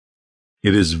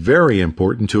It is very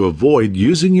important to avoid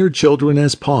using your children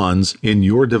as pawns in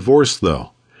your divorce,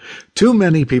 though. Too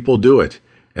many people do it,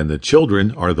 and the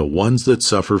children are the ones that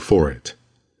suffer for it.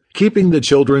 Keeping the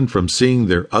children from seeing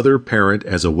their other parent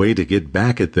as a way to get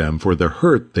back at them for the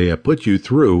hurt they have put you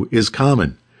through is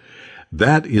common.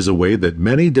 That is a way that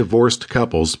many divorced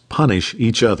couples punish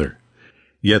each other.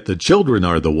 Yet the children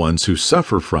are the ones who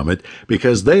suffer from it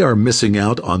because they are missing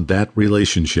out on that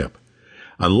relationship.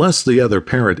 Unless the other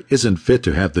parent isn't fit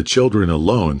to have the children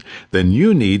alone, then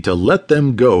you need to let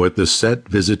them go at the set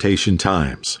visitation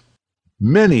times.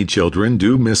 Many children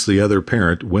do miss the other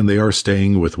parent when they are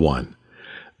staying with one.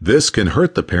 This can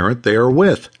hurt the parent they are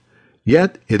with.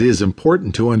 Yet it is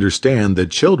important to understand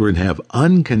that children have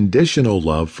unconditional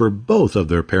love for both of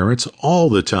their parents all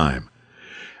the time.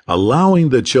 Allowing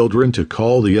the children to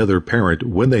call the other parent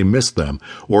when they miss them,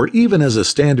 or even as a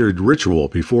standard ritual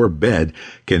before bed,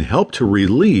 can help to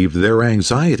relieve their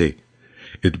anxiety.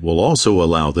 It will also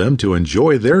allow them to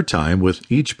enjoy their time with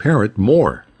each parent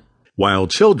more. While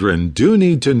children do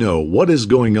need to know what is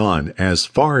going on as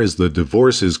far as the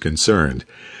divorce is concerned,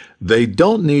 they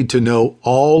don't need to know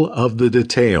all of the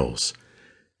details.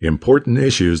 Important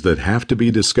issues that have to be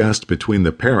discussed between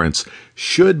the parents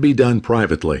should be done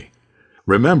privately.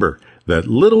 Remember that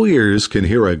little ears can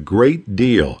hear a great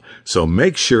deal, so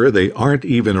make sure they aren't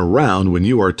even around when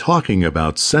you are talking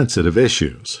about sensitive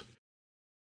issues.